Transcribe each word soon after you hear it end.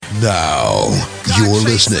Now, you're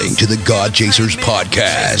listening to the God Chasers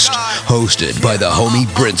podcast, hosted by the homie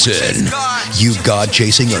Brinson. You God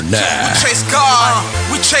chasing or nah? We chase God,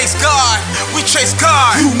 we chase God, we chase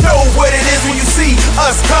God. You know what it is when you see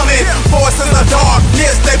us coming. Forces of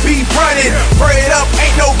darkness, they be running. Prayed up,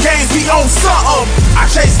 ain't no games, we own something. I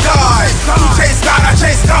chase God, we chase God, I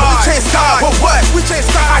chase God. We chase God, but what? We chase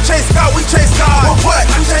God, I chase God, we chase God. But what?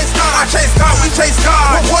 I chase God, I chase God, we chase God.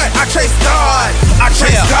 But what? I chase God, I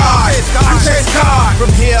chase God. I chase God.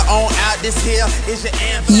 From here on out, this here is your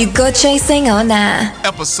anthem. You God chasing or nah?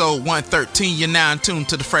 Episode 113, you're now in tune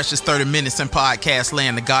to the freshest 30 minutes in podcast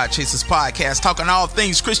land, the God Chasers podcast, talking all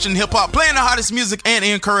things Christian hip-hop, playing the hottest music, and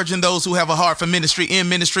encouraging those who have a heart for ministry, in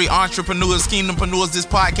ministry, entrepreneurs, kingdompreneurs. This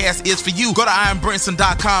podcast is for you. Go to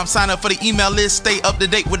IamBrinson.com, sign up for the email list, stay up to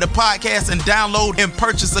date with the podcast, and download and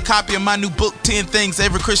purchase a copy of my new book, 10 Things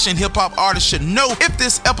Every Christian Hip-Hop Artist Should Know. If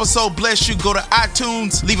this episode bless you, go to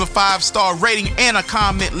iTunes, leave a 5-star rating and a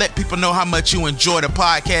comment. Let people know how much you enjoy the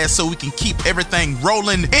podcast so we can keep everything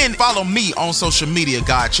rolling. And follow me on social media,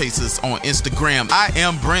 God Chasers on Instagram. I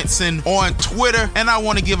am Brinson on Twitter. And I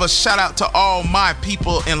want to give a shout out to all my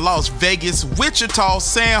people in Las Vegas, Wichita,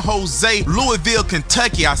 San Jose, Louisville,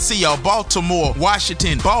 Kentucky. I see y'all. Baltimore,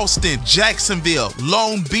 Washington, Boston, Jacksonville,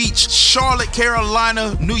 Long Beach, Charlotte,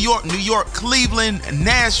 Carolina, New York, Cleveland,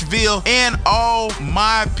 Nashville, and all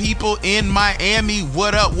my people in Miami.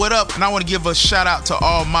 What up, what up? And I want to give a shout out to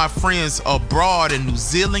all my friends abroad in New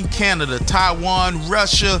Zealand, Canada, Taiwan,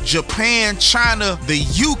 Russia, Japan, China, the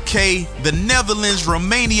UK, the Netherlands,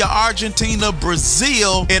 Romania, Argentina,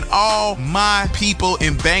 Brazil, and all my people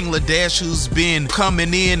in Bangladesh who's been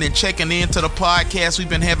coming in and checking into the podcast. We've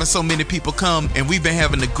been having so many people come, and we've been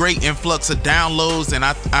having a great influx of downloads, and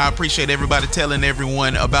I appreciate everybody telling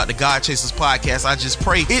everyone about the God Chasers podcast. I just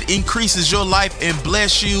pray it increases your life and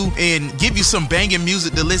bless you and give you some banging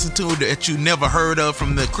music to listen to that you never heard of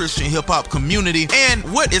from the Christian hip-hop community. And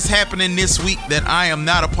what is happening this week that I am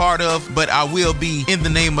not a part of, but I will be in the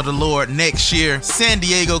name of the Lord next year. San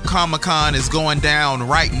Diego Comic-Con is going down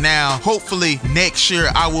right now. Hopefully next year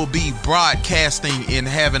I will be broadcasting and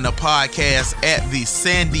having a podcast at the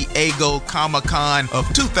San Diego Comic-Con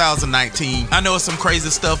of 2019. I know it's some crazy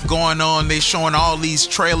stuff going on. They showing all these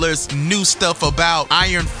trailers, new stuff about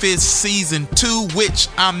Iron Fist Season 2, which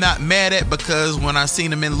I'm not mad at, because when I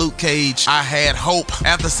seen him in Luke Cage, I had hope.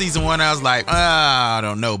 After season 1, I was like, I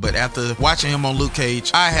don't know. But after watching him on Luke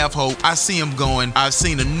Cage, I have hope. I see him going. I've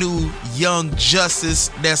seen a new Young Justice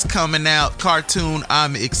that's coming out cartoon.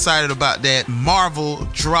 I'm excited about that. Marvel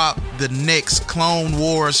dropped the next Clone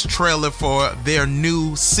Wars trailer for their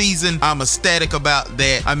new season. I'm ecstatic about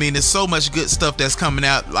that. I mean, there's so much good stuff that's coming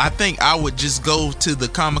out. I think I would just go to the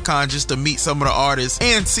Comic-Con just to meet some of the artists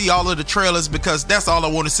and see all of the trailers, because that's all I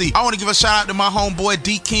want to see. I want to give a shout out to my homeboy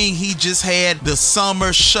D King. He just had the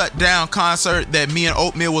summer shutdown concert that me and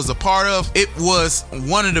Oatmeal was a part of. It was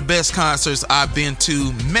one of the best concerts I've been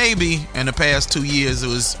to maybe in the past 2 years. It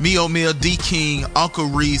was me, Oatmeal, D King, Uncle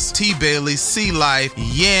Reese, T Bailey, C Life,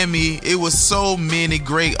 Yammy. It was so many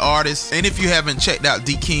great artists. And if you haven't checked out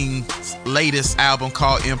D King's latest album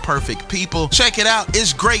called Imperfect People, check it out.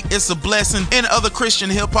 It's great. It's a blessing. In other Christian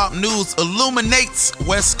hip hop news, Illuminates,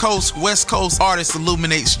 West Coast artist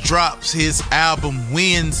Illuminates drops his album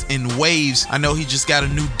Winds and Waves. I know he just got a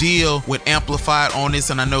new deal with Amplified on this,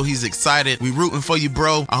 and I know he's excited. We rooting for you,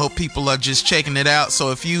 bro. I hope people are just checking it out.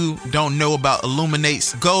 So if you don't know about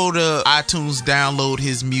Illuminates, go to iTunes, download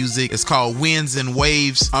his music. It's called Winds and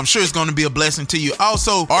Waves. I'm sure it's going to be a blessing to you.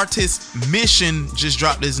 Also, Artist Mission just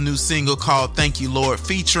dropped his new single called Thank You Lord,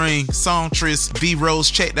 featuring Songstress, B Rose.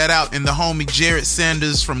 Check that out. And the homie Jared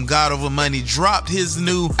Sanders from God Over Money dropped his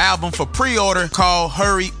new album for pre-order called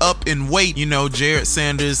Hurry Up and Wait. You know, Jared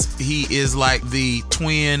Sanders, he is like the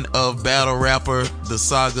twin of battle rapper The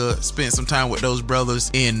Saga. Spent some time with those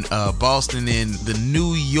brothers in Boston in the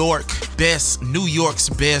New York's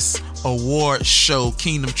best award show,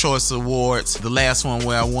 Kingdom Choice Awards, the last one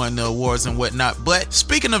where I won the awards and whatnot. But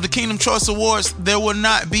speaking of the Kingdom Choice Awards, there will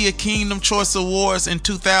not be a Kingdom Choice Awards in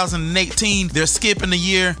 2018. They're skipping a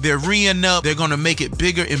year. They're re-ing up. They're going to make it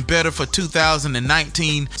bigger and better for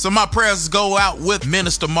 2019. So my prayers go out with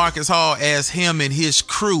Minister Marcus Hall as him and his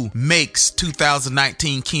crew makes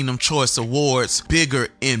 2019 Kingdom Choice Awards bigger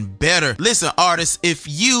and better. Listen, artists, if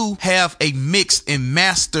you have a mixed and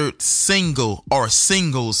mastered single or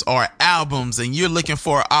singles or albums and you're looking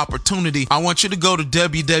for an opportunity, I want you to go to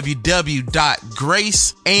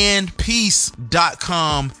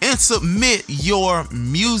www.graceandpeace.com and submit your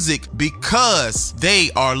music because they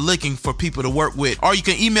are looking for people to work with. Or you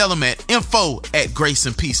can email them at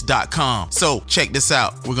info@graceandpeace.com. So check this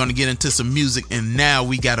out. We're going to get into some music, and now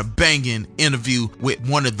we got a banging interview with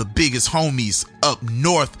one of the biggest homies up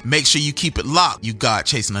north. Make sure you keep it locked. You God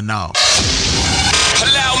Chasing the Knowledge.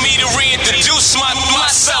 Allow me to reintroduce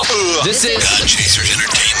myself. This is God Chasers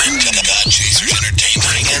Entertainment. God Chasers Entertainment.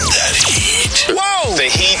 Bringing that heat. Whoa! The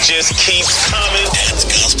heat just keeps coming. Dance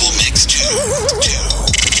Gospel Mix 2.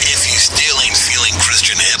 If you still ain't feeling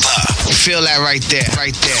Christian hip-hop, feel that right there,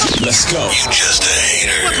 right there. Let's go. You just a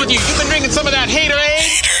hater. What's with you? You been drinking some of that hater, eh?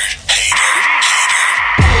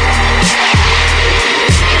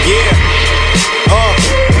 Yeah.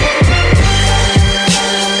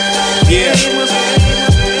 Yeah.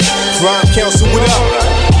 Rhyme Council, what up?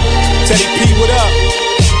 Teddy P, what up?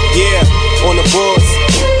 Yeah, on the boards.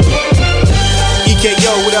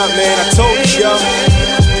 EKO, what up, man? I told you, yo.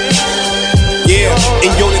 Yeah,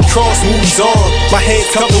 and yo, the cross moves on. My hands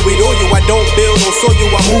covered with oil. I don't build on soil,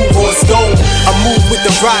 I move on stone. I move with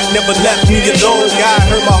the rock, never left me alone. God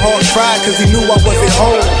heard my heart cry, cause he knew I wasn't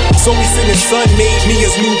home. So he sent his son, made me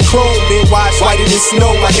his new clone. Been washed whiter than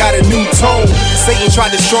snow, I got a new tone. Satan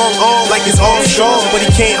tried to strong arm like his arm strong, but he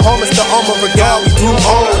can't harm us, the armor of God we grew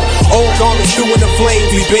on. Old garments through in the flames,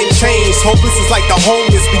 we been changed. Hopeless is like the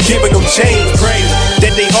homeless, we giving them change. Pray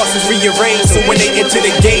that they hearts is rearranged, so when they enter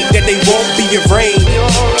the gate, that they won't be arraigned.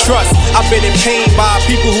 Trust, I've been in pain by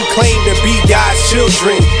people who claim to be God's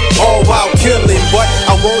children, all while killing. But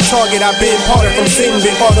I won't target, I've been parted from sin,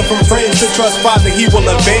 been parted from friends. To trust Father, he will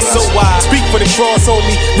avenge. So I speak for the cross on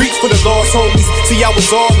me, reach for the lost homies. See, I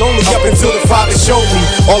was all lonely up until the Father showed me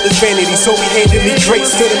all his vanity. So he handed me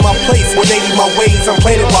grace, stood in my place, 180 my ways, I'm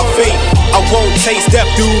planted by faith. I won't taste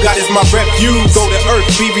death, dude, God is my refuge. Though the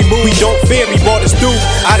earth be removed, we don't fear, he brought us through.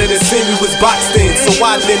 Out of the sin we was boxed in, so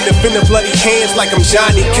I then defend the bloody hands like I'm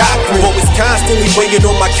Johnny Cochran. What was constantly weighing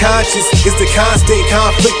on my conscience is the constant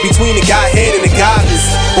conflict between the Godhead and the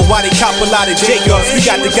godless. But why they cop a lot of Jacobs, we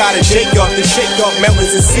got the God of Jacob to shake off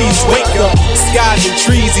mountains and seas, wake up. Skies and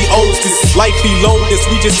trees, he owns this. Life he loaned us,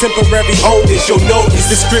 we just temporary owners. You'll notice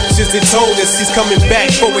the scriptures that told us he's coming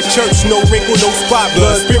back for a church, no wrinkle, no spot,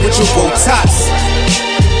 blood, spiritual Botox.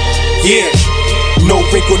 Yeah, no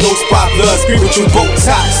wrinkle, no spot, blood, spiritual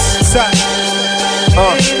Botox.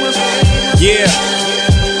 Yeah,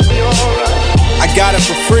 I got it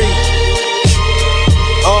for free.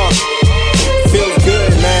 Feels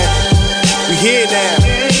good, man. We here now.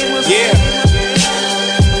 Yeah.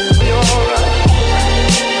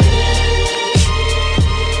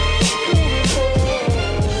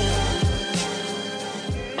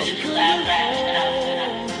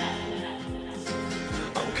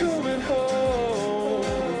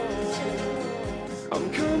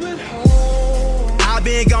 I've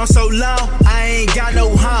been gone so long, I ain't got no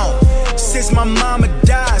home. Since my mama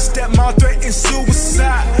died, stepmom threatened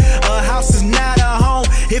suicide. A house is not a home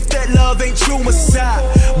if that love ain't true inside.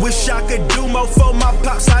 Wish I could do more for my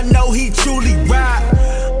pops, I know he truly right.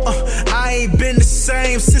 I ain't been the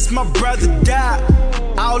same since my brother died.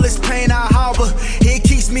 All this pain I harbor, it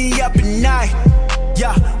keeps me up at night.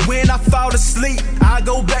 Yeah, when I fall asleep, I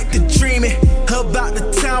go back to dreaming about the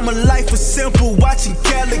time my life was simple, watching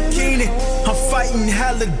California. I'm fighting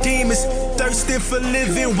hella demons, thirsting for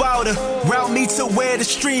living water. Route me to where the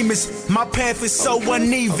stream is. My path is so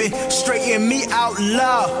uneven, straighten me out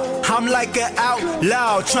loud. I'm like an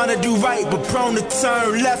outlaw, trying to do right, but prone to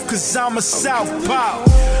turn left, cause I'm a southpaw.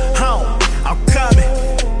 Home, I'm coming.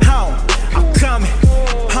 Home, I'm coming.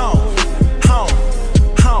 Home, home,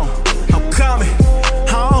 home, I'm coming.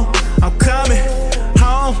 Home, I'm coming.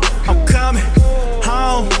 Home, I'm coming.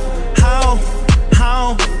 Home, home,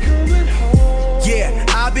 home. Yeah,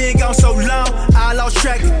 I've been gone so long, I lost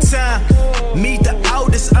track of time. Meet the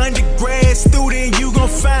oldest undergrad student you gon'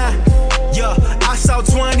 find. Yeah, I saw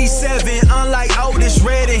 27, unlike oldest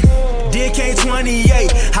Redding. Then came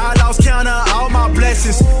 28, I lost count of all my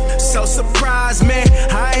blessings. So surprised, man,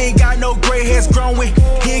 I ain't got no gray hairs growing.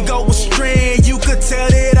 Here go a strand, you could tell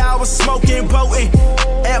that I was smoking potent.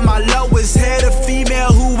 At my lowest, had a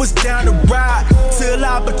female who was down to ride. Till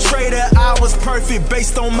I betrayed her, I was perfect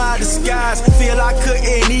based on my disguise. Feel I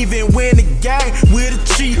couldn't even win the game with a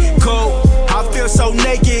cheat code. I feel so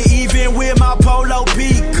naked even with my polo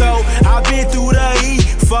peacoat. I've been through the heat,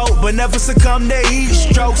 folk, but never succumb to heat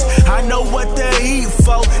strokes. I know what the heat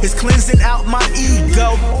for, is cleansing out my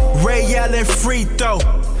ego. Ray Allen free throw,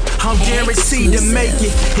 I'm guaranteed to make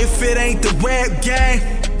it. If it ain't the rap game,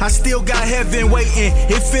 I still got heaven waiting.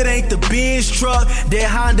 If it ain't the Benz truck, that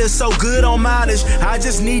Honda so good on mileage. I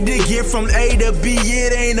just need to get from A to B.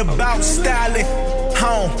 It ain't about styling.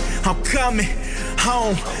 Home, I'm coming.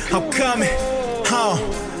 Home, I'm coming. Home,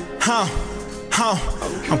 home, home.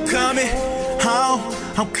 I'm coming. Home,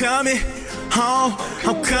 I'm coming. Home,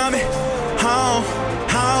 I'm coming. Home,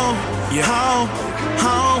 home, home,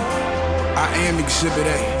 home. I am Exhibit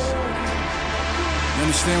A. You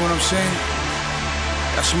understand what I'm saying?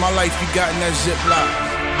 That's my life you got in that Ziploc.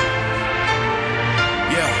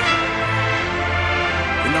 Yeah.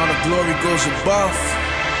 And all the glory goes above.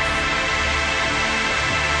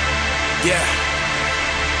 Yeah.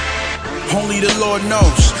 Only the Lord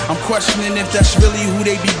knows. I'm questioning if that's really who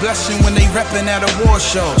they be blessing when they reppin' at award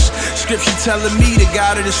shows. Scripture telling me the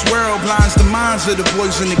God of this world blinds the minds of the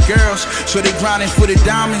boys and the girls, so they grinding for the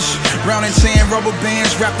diamonds. Brown and tan rubber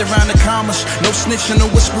bands wrapped around the commas. No snitching or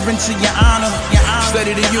whispering to your honor.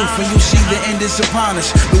 Study the youth and you see the end is upon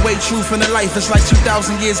us. The way truth and the life is like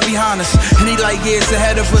 2,000 years behind us, and he light years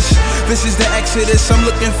ahead of us. This is the exodus. I'm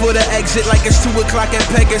looking for the exit like it's 2 o'clock at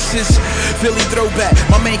Pegasus. Philly throwback.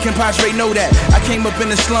 My main compadre know that. I came up in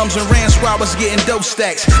the slums and ran squad was getting dope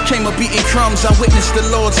stacks. Came up eating crumbs. I witnessed the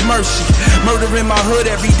Lord's mercy. Murder in my hood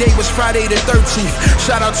every day was Friday the 13th.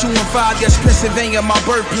 Shout out 2 and 5, yes, Pennsylvania, my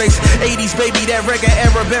birthplace. 80s baby, that reggae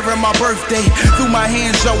era, bearing my birthday. Through my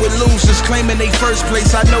hands, y'all with losers claiming they first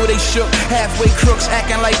place. I know they shook. Halfway crooks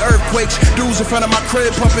acting like earthquakes. Dudes in front of my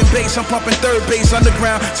crib pumping bass. I'm pumping third base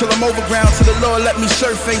underground till I'm overground. Till the Lord let me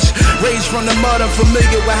surface. Raised from the mud, I'm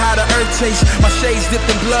familiar with how the earth tastes. My shades dipped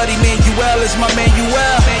in blood. Emmanuel is my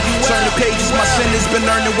Manuel. Turn the pages, my sin has been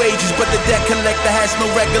earning wages, but the debt collector has no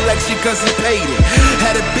recollection cause he paid it.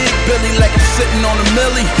 Had a big Billy like I'm sitting on a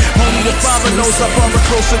millie. Only the Father knows how far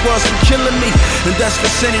close it was from killing me. In Dutch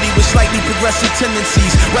vicinity with slightly progressive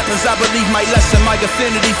tendencies. Weapons I believe might lessen my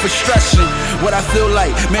affinity for stressing what I feel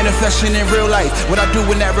like, manifesting in real life. What I do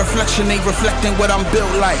in that reflection ain't reflecting what I'm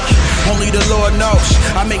built like. Only the Lord knows,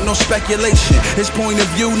 I make no speculation. His point of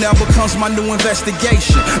view now becomes my new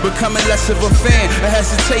investigation. Becoming less of a fan, a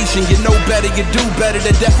hesitation. You know better, you do better.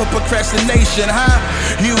 The death of procrastination, huh?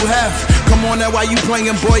 You have. Come on now, why you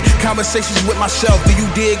playing, boy? Conversations with myself, do you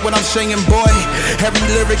dig what I'm saying, boy? Every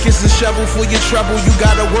lyric is a shovel for your trouble. You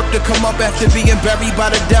gotta work to come up after being buried by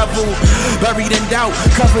the devil. Buried in doubt,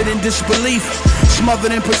 covered in disbelief.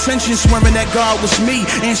 Smothered in pretension, swearing that God was me.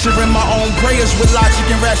 Answering my own prayers with logic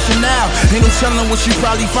and rationale. Ain't no telling what you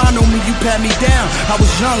probably find on me, you pat me down. I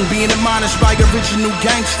was young, being admonished by original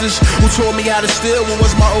gangsters who taught me how to steal. What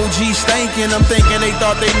was my OGs thinking? I'm thinking they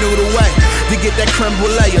thought they knew the way to get that creme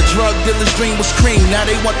brulee. A drug dealer's dream was cream, now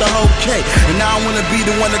they want the whole cake. And I don't wanna be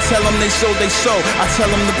the one to tell them they sold they soul. I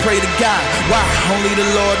tell them to pray to God. Why? Only the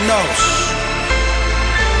Lord knows.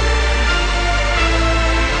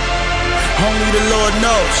 Only the Lord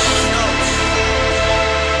knows.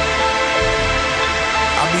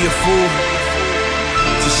 I'll be a fool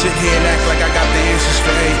to sit here and act like I got the answers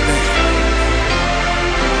for everything.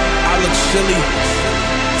 I look silly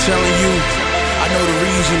telling you I know the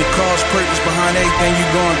reason, the cause, purpose behind everything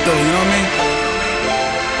you're going through, you know what I mean?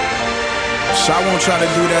 So I won't try to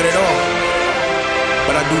do that at all.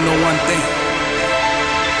 But I do know one thing.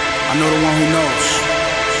 I know the one who knows.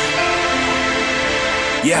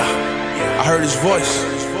 Yeah. I heard his voice,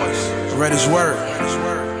 I read his word.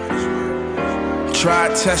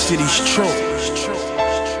 Tried, tested, he's true.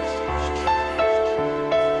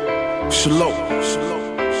 Salute.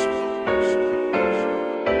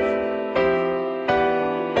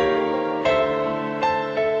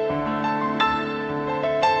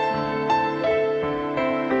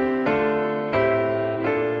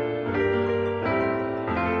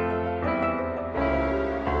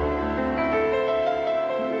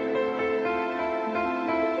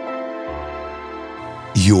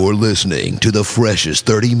 You're listening to the freshest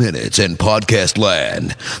 30 minutes in podcast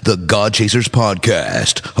land, the God Chasers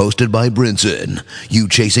podcast, hosted by Brinson. You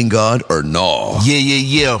chasing God or no?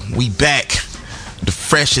 Yeah. We back. The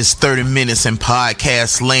freshest 30 minutes in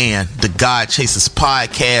podcast land, the God Chasers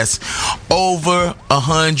podcast. Over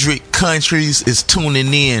 100 countries is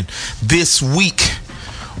tuning in this week.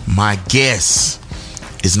 My guest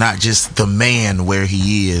is not just the man where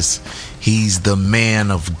he is. He's the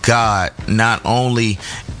man of God. Not only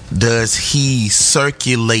does he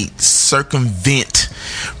circumvent,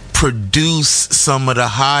 produce some of the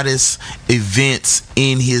hottest events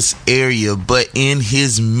in his area, but in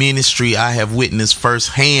his ministry, I have witnessed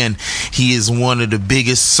firsthand, he is one of the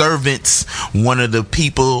biggest servants, one of the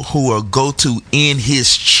people who are go-to in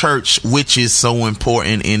his church, which is so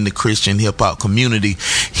important in the Christian hip-hop community.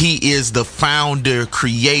 He is the founder,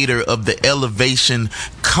 creator of the Elevation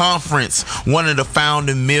Conference, one of the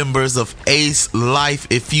founding members of Ace Life.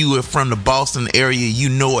 If you are from the Boston area, you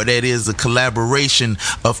know what that is, a collaboration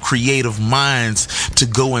of creative minds to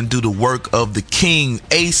go and do the work of the King.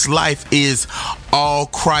 Ace Life is all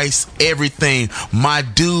Christ, everything. My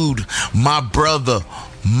dude, my brother,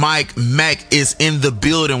 Mike Mack is in the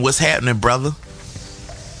building. What's happening, brother?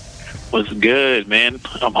 What's good, man?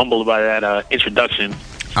 I'm humbled by that introduction.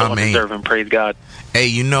 So deserving, praise God. Hey,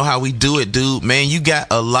 you know how we do it, dude. Man, you got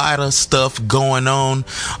a lot of stuff going on.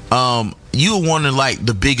 You're one of like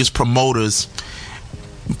the biggest promoters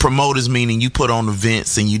meaning you put on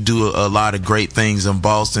events and you do a lot of great things in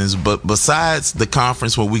Boston. But besides the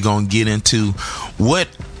conference, what we're going to get into, what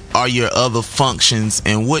are your other functions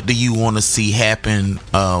and what do you want to see happen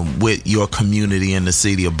with your community in the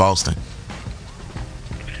city of Boston?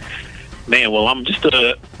 Man, well, I'm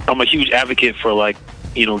a huge advocate for, like,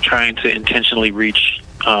 you know, trying to intentionally reach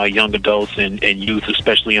young adults and youth,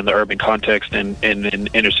 especially in the urban context and in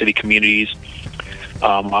inner city communities.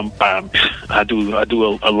 I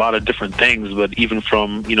do a lot of different things, but even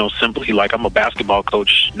from, you know, simply like I'm a basketball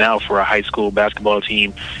coach now for a high school basketball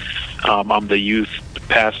team. I'm the youth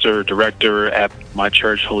pastor, director at my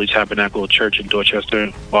church, Holy Tabernacle Church in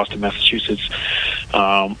Dorchester, Boston, Massachusetts.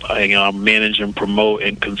 I manage and promote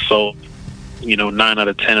and consult, you know, 9 out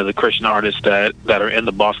of 10 of the Christian artists that are in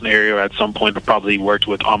the Boston area. At some point, I've probably worked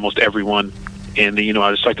with almost everyone. And, you know,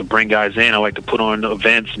 I just like to bring guys in. I like to put on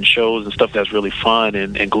events and shows and stuff that's really fun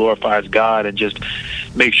and glorifies God, and just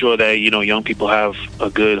make sure that, you know, young people have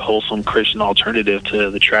a good, wholesome Christian alternative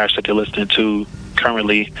to the trash that they're listening to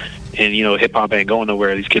currently. And, you know, hip-hop ain't going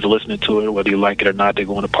nowhere. These kids are listening to it, whether you like it or not. They're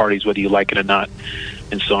going to parties, whether you like it or not.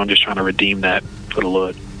 And so I'm just trying to redeem that for the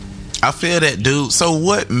Lord. I feel that, dude. So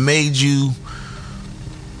what made you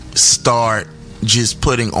start just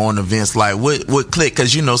putting on events? Like what click?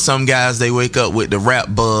 Because, you know, some guys, they wake up with the rap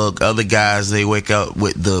bug, other guys, they wake up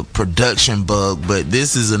with the production bug, but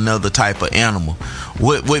this is another type of animal.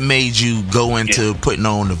 What made you go into putting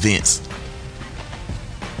on events?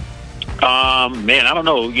 Man, I don't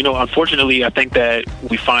know. You know, unfortunately, I think that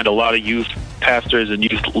we find a lot of youth pastors and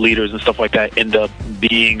youth leaders and stuff like that end up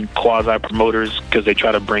being quasi promoters because they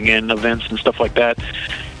try to bring in events and stuff like that.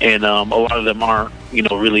 And a lot of them aren't, you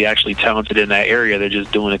know, really actually talented in that area. They're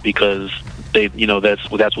just doing it because they, you know, that's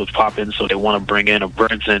what's popping. So they want to bring in a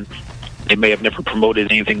Brinson. They may have never promoted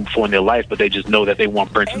anything before in their life, but they just know that they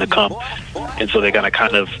want Brinson to come. And so they're going to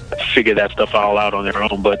kind of figure that stuff all out on their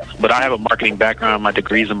own. But I have a marketing background. My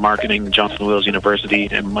degree's in marketing, Johnson Wales University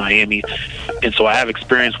in Miami. And so I have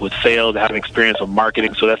experience with sales. I have experience with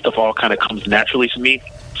marketing. So that stuff all kind of comes naturally to me.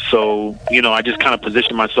 So, you know, I just kind of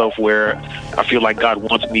position myself where I feel like God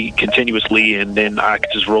wants me continuously, and then I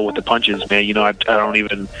can just roll with the punches, man. You know, I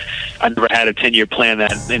never had a 10-year plan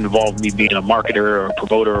that involved me being a marketer or a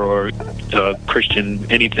promoter or a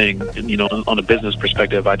Christian anything, you know, on a business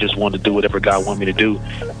perspective. I just wanted to do whatever God wanted me to do.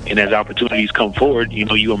 And as opportunities come forward, you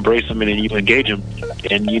know, you embrace them and then you engage them,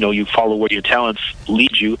 and, you know, you follow where your talents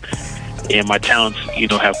lead you. And my talents, you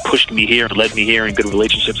know, have pushed me here and led me here, and good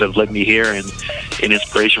relationships have led me here, and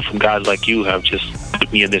inspiration from guys like you have just put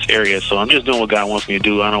me in this area. So I'm just doing what God wants me to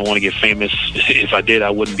do. I don't want to get famous. If I did,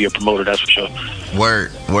 I wouldn't be a promoter, that's for sure.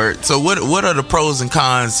 Word. So what are the pros and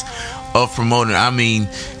cons of promoting? I mean,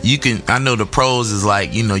 I know the pros is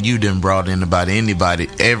like, you know, you didn't brought in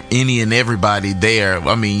any and everybody there.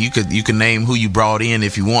 I mean, you can name who you brought in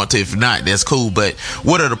if you want to. If not, that's cool. But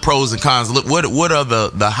what are the pros and cons? Look, what are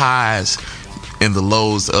the highs and the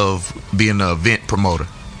lows of being an event promoter?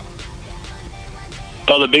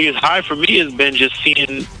 Well, the biggest high for me has been just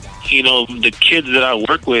seeing, you know, the kids that I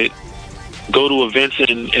work with go to events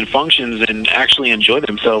and functions and actually enjoy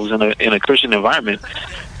themselves in a Christian environment.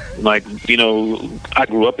 Like, you know, I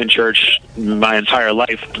grew up in church my entire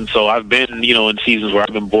life, and so I've been, you know, in seasons where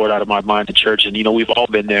I've been bored out of my mind in church, and, you know, we've all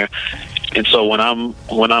been there. And so when I'm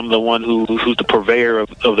the one who's the purveyor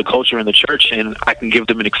of the culture in the church, and I can give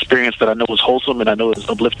them an experience that I know is wholesome and I know is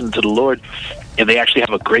uplifting to the Lord, and they actually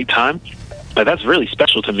have a great time, that's really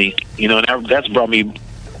special to me, you know, and that's brought me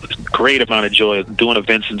great amount of joy doing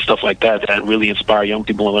events and stuff like that really inspire young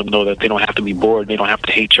people and let them know that they don't have to be bored, they don't have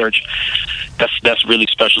to hate church. That's really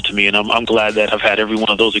special to me, and I'm glad that I've had every one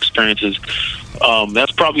of those experiences.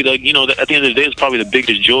 That's probably at the end of the day, it's probably the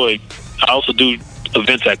biggest joy. I also do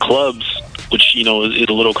events at clubs, which, you know, is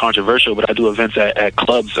a little controversial, but I do events at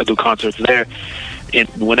clubs. I do concerts there, and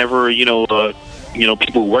whenever, you know,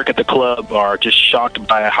 people who work at the club are just shocked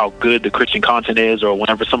by how good the Christian content is, or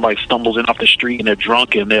whenever somebody stumbles in off the street and they're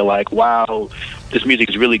drunk and they're like, wow, this music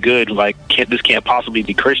is really good, like, this can't possibly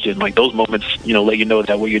be Christian. Like, those moments, you know, let you know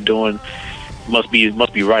that what you're doing must be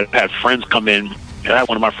right. I've had friends come in I had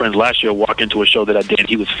one of my friends last year walk into a show that I did.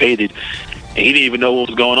 He was faded, and he didn't even know what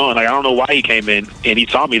was going on. Like, I don't know why he came in, and he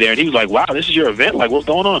saw me there, and he was like, wow, this is your event? Like, what's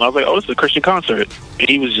going on? I was like, oh, this is a Christian concert. And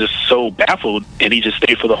he was just so baffled, and he just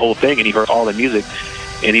stayed for the whole thing, and he heard all the music,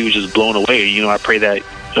 and he was just blown away. You know, I pray that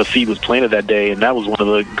a seed was planted that day, and that was one of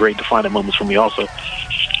the great defining moments for me also.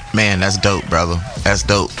 Man, that's dope, brother. That's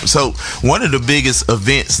dope. So one of the biggest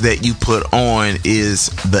events that you put on is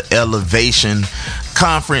the Elevation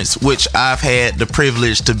Conference, which I've had the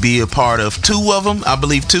privilege to be a part of. 2 of them, I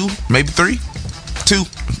believe 2, maybe 3. 2.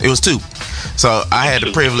 It was 2. So I had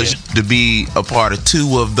the privilege to be a part of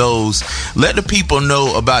 2 of those. Let the people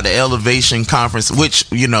know about the Elevation Conference, which,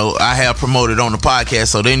 you know, I have promoted on the podcast,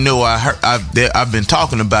 so they know I've been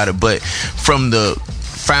talking about it. But from the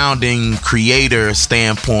founding creator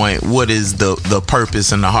standpoint, what is the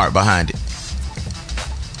purpose and the heart behind it?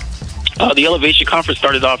 The Elevation Conference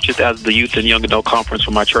started off just as the youth and young adult conference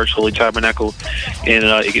for my church, Holy Tabernacle, and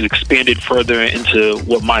it expanded further into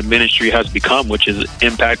what my ministry has become, which is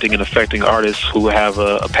impacting and affecting artists who have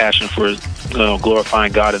a passion for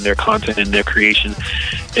glorifying God in their content and their creation.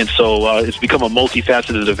 And so it's become a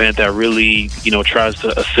multifaceted event that really, tries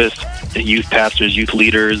to assist youth pastors, youth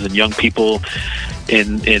leaders, and young people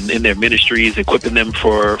in their ministries, equipping them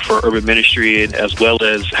for urban ministry, and as well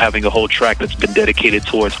as having a whole track that's been dedicated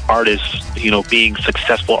towards artists, being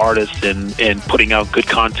successful artists and putting out good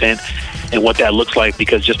content and what that looks like,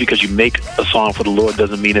 because just because you make a song for the Lord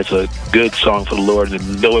doesn't mean it's a good song for the Lord, and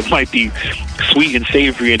though it might be sweet and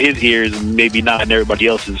savory in his ears, maybe not in everybody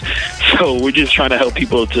else's. So we're just trying to help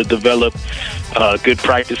people to develop good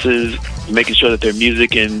practices, making sure that their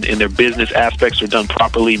music and their business aspects are done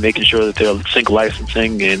properly, making sure that they're sync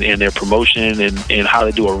licensing and their promotion and how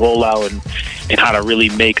to do a rollout and how to really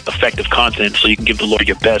make effective content so you can give the Lord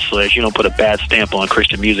your best, so that you don't put a bad stamp on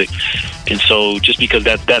Christian music. And so just because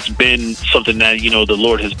that's been something that, the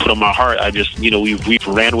Lord has put on my heart, I just, we've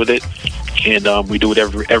ran with it. And we do it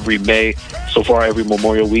every May, so far every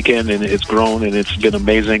Memorial weekend, and it's grown and it's been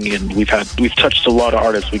amazing. And we've touched a lot of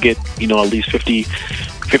artists. We get at least 50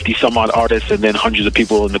 some odd artists, and then hundreds of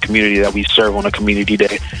people in the community that we serve on a community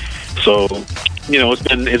day. So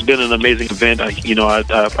it's been an amazing event.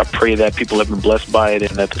 I pray that people have been blessed by it,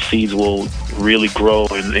 and that the seeds will really grow,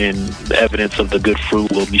 and the evidence of the good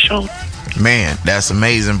fruit will be shown. Man, that's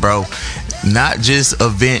amazing, bro. Not just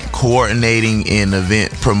event coordinating and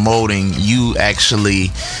event promoting, you actually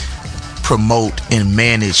promote and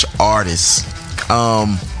manage artists,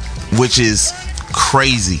 which is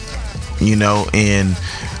crazy, and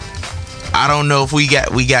I don't know if we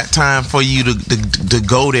got time for you to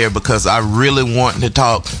go there, because I really want to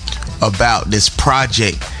talk about this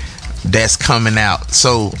project that's coming out.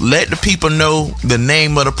 So let the people know the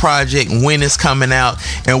name of the project, when it's coming out,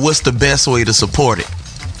 and what's the best way to support it.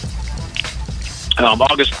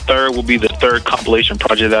 August 3rd will be the 3rd compilation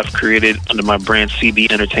project that I've created under my brand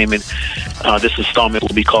CB Entertainment. This installment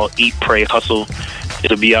will be called Eat, Pray, Hustle.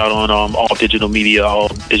 It'll be out on all digital media, all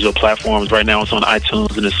digital platforms. Right now it's on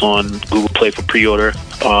iTunes and it's on Google Play for pre-order.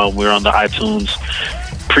 We're on the iTunes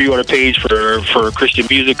pre-order page for Christian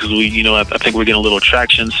music, because I think we're getting a little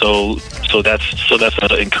traction. So that's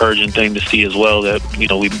an encouraging thing to see as well, that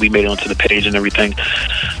we made it onto the page and everything.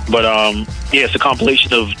 But it's a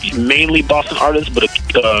compilation of mainly Boston artists, but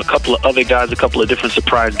a couple of other guys, a couple of different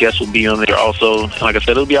surprise guests will be on there also. And like I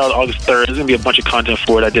said, it'll be out August 3rd. There's gonna be a bunch of content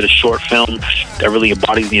for it. I did a short film that really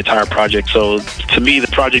embodies the entire project. So to me, the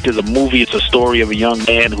project is a movie. It's a story of a young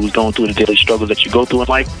man who's going through the daily struggles that you go through in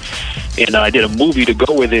life. And I did a movie to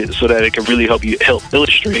go with it so that it can really help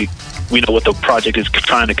illustrate what the project is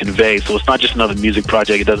trying to convey. So it's not just another music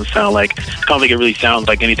project. It doesn't sound like, I don't think it really sounds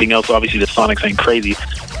like anything else. Obviously the sonics ain't crazy,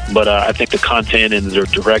 but I think the content and the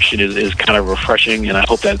direction is kind of refreshing, and I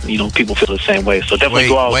hope that people feel the same way. So definitely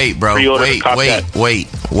go out, pre-order, wait.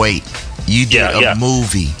 You did a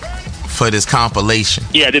movie for this compilation?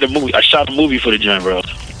 Yeah, I did a movie. I shot a movie for the joint, bro.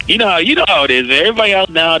 You know how it is, man. Everybody else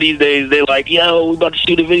now these days, they're like, yo, we about to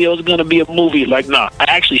shoot a video, it's gonna be a movie. Like, nah, I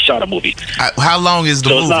actually shot a movie. How long is the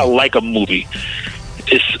movie? So it's not like a movie.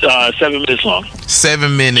 It's 7 minutes long.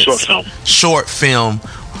 7 minutes. Short film.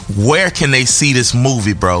 Where can they see this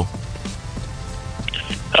movie, bro?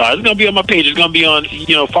 It's gonna be on my page. It's gonna be on,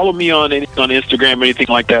 follow me on Instagram or anything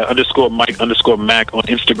like that. _Mike_Mac on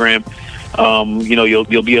Instagram.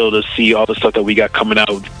 You'll be able to see all the stuff that we got coming out.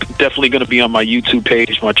 Definitely going to be on my YouTube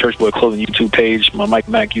page, my Church Boy Clothing YouTube page, my Mike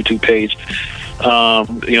Mac YouTube page. I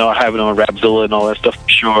have it on Rapzilla and all that stuff for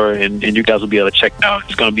sure, and you guys will be able to check it out.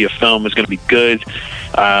 It's going to be a film. It's going to be good.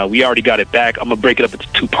 We already got it back. I'm going to break it up into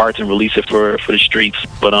 2 parts and release it for the streets.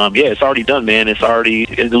 But it's already done, man. It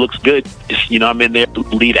looks good. I'm in there,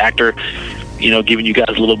 lead actor. giving you guys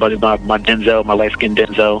a little bit about my Denzel, my light-skinned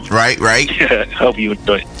Denzel. Right. Hope you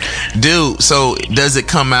enjoy it. Dude, so does it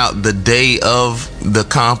come out the day of the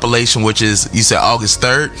compilation, which is, you said August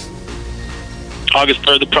 3rd? August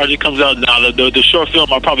 3rd, the project comes out. Now, the short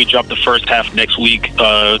film, I'll probably drop the first half next week,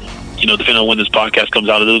 depending on when this podcast comes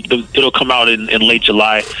out. It'll come out in late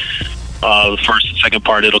July. The first and second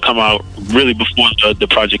part, it'll come out really before the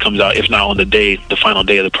project comes out, if not on the final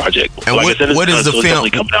day of the project. And what is the film?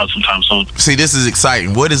 Definitely coming out sometime soon. See, this is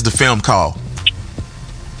exciting. What is the film called?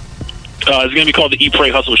 It's going to be called the Eat,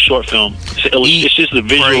 Pray, Hustle short film. It's just a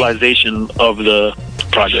visualization of the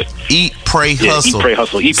project. Eat, Pray, Hustle. Eat, Pray,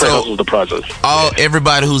 Hustle. Eat, Pray, Hustle is the process.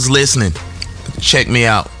 Everybody who's listening, check me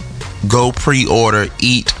out. Go pre-order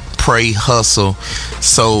Eat, Pray, Hustle.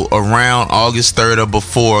 So around August 3rd or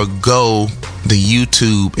before, go to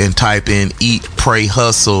YouTube and type in Eat, Pray,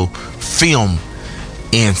 Hustle film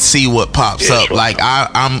and see what pops up. Sure. Like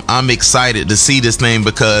I'm excited to see this thing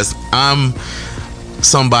because I'm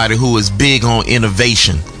somebody who is big on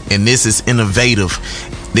innovation, and this is innovative.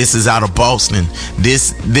 This is out of Boston.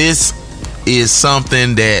 This is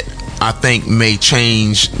something that I think may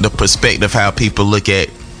change the perspective how people look at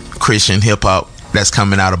Christian hip hop that's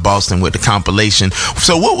coming out of Boston with the compilation.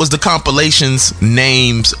 So what was the compilation's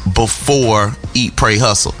names before Eat, Pray,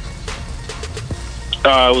 Hustle?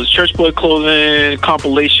 It was Church Boy Clothing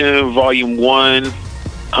Compilation Volume 1.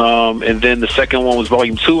 And then the second one was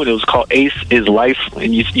Volume 2, and it was called Ace is Life.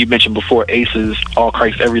 And you mentioned before, Ace is All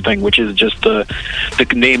Christ Everything, which is just the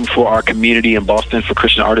name for our community in Boston for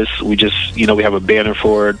Christian artists. We just, we have a banner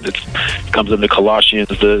for it. It comes in the Colossians,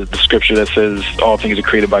 the scripture that says all things are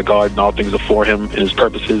created by God and all things are for Him and His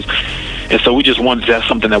purposes. And so we just wanted that's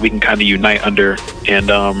something that we can kind of unite under and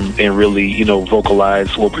really,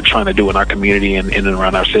 vocalize what we're trying to do in our community and in and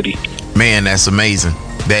around our city. Man, that's amazing.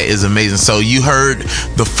 That is amazing. So you heard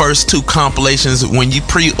the first two compilations. When you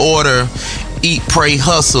pre-order Eat, Pray,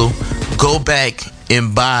 Hustle, go back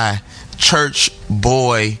and buy Church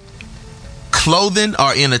Boy Clothing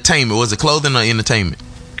or Entertainment. Was it Clothing or Entertainment?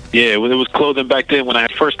 Yeah, it was clothing back then. When I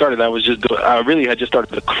first started, I really had just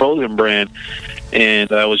started the clothing brand,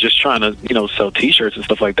 and I was just trying to, sell T-shirts and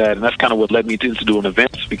stuff like that. And that's kind of what led me into doing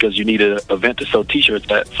events, because you need an event to sell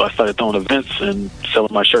T-shirts at. So I started throwing events and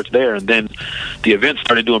selling my shirts there. And then the events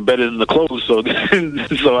started doing better than the clothes. So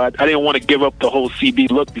I didn't want to give up the whole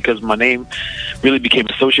CB look, because my name really became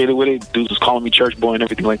associated with it. Dudes was calling me Church Boy and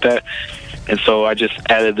everything like that. And so I just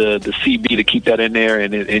added the CB to keep that in there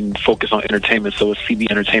and focus on entertainment. So it's CB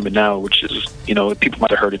Entertainment now, which is, people might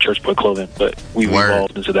have heard of Church Boy Clothing, but we've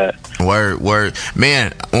evolved into that. Word.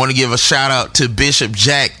 Man, I want to give a shout out to Bishop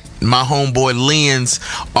Jack, my homeboy Lens,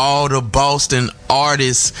 all the Boston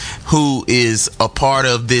artists who is a part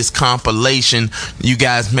of this compilation. You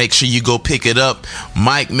guys make sure you go pick it up.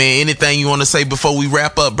 Mike, man, anything you want to say before we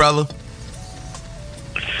wrap up, brother?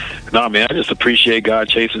 No, man, I just appreciate God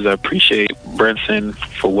Chasers. I appreciate Brinson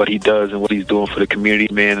for what he does and what he's doing for the community,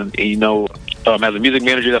 man. And as a music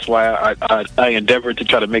manager, that's why I endeavor to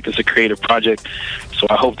try to make this a creative project. So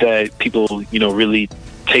I hope that people, really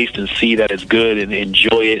taste and see that it's good and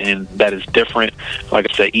enjoy it and that it's different. Like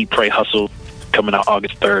I said, Eat, Pray, Hustle, coming out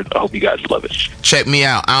August 3rd. I hope you guys love it. Check me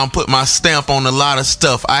out. I don't put my stamp on a lot of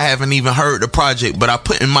stuff. I haven't even heard the project, but I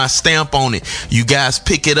put in my stamp on it. You guys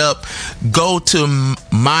pick it up. Go to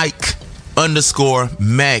Mike_Mac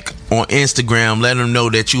on Instagram. Let him know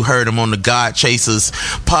that you heard him on the God Chasers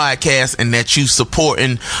podcast and that you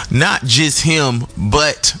supporting not just him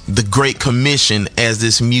but the Great Commission as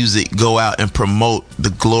this music go out and promote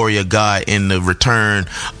the glory of God in the return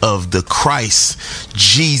of the Christ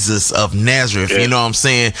Jesus of Nazareth. Yeah. You know what I'm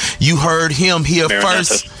saying? You heard him here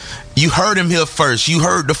first. You heard him here first. You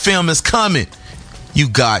heard the film is coming. You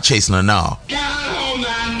God Chasing or now.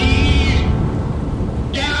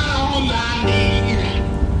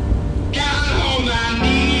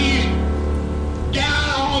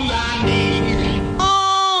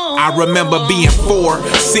 I remember being 4,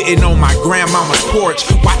 sitting on my grandmama's porch,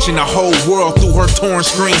 watching the whole world through her torn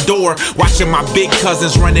screen door, watching my big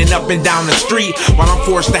cousins running up and down the street, while I'm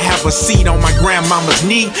forced to have a seat on my grandmama's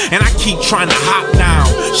knee, and I keep trying to hop down.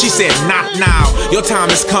 She said, not now, your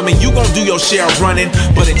time is coming, you gon' do your share of running,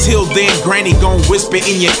 but until then, granny gon' whisper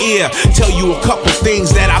in your ear, tell you a couple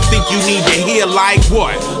things that I think you need to hear, like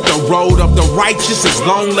what? The road of the righteous is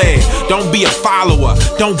lonely, don't be a follower,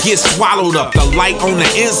 don't get swallowed up, the light on the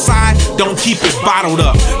inside, don't keep it bottled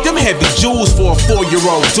up. Them heavy jewels for a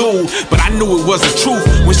 4-year-old dude, but I knew it was the truth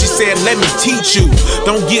when she said, let me teach you.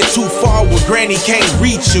 Don't get too far where granny can't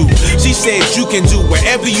reach you. She said you can do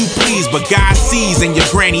whatever you please, but God sees and your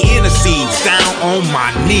granny intercedes. Down on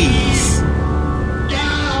my knees.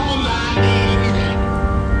 Down on my knees.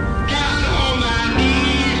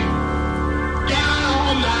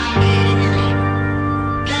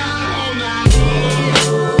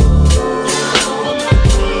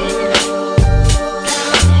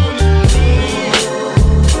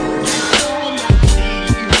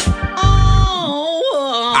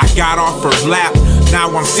 first lap. Now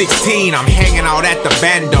I'm 16, I'm hanging out at the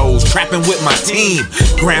bandos, trapping with my team.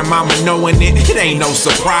 Grandmama knowing it ain't no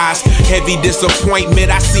surprise. Heavy disappointment,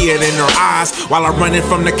 I see it in her eyes. While I'm running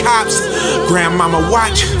from the cops, Grandmama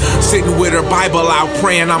watch, sitting with her Bible out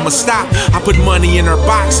praying I'ma stop. I put money in her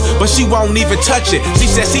box, but she won't even touch it. She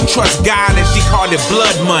says she trusts God and she called it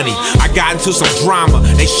blood money. I got into some drama,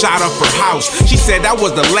 they shot up her house. She said that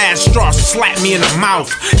was the last straw, slapped me in the mouth,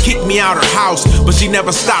 kicked me out her house, but she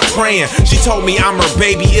never stopped praying. She told me I'm her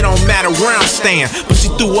baby, it don't matter where I'm staying. But she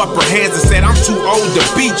threw up her hands and said I'm too old to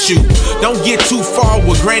beat you. Don't get too far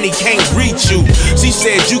where granny can't reach you. She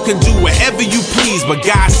said you can do whatever you please, but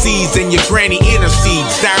God sees and your granny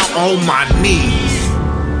intercedes. Down on my knees.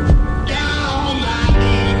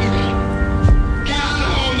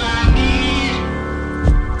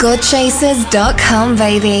 GodChasers.com,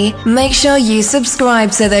 baby. Make sure you subscribe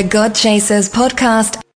to the God Chasers podcast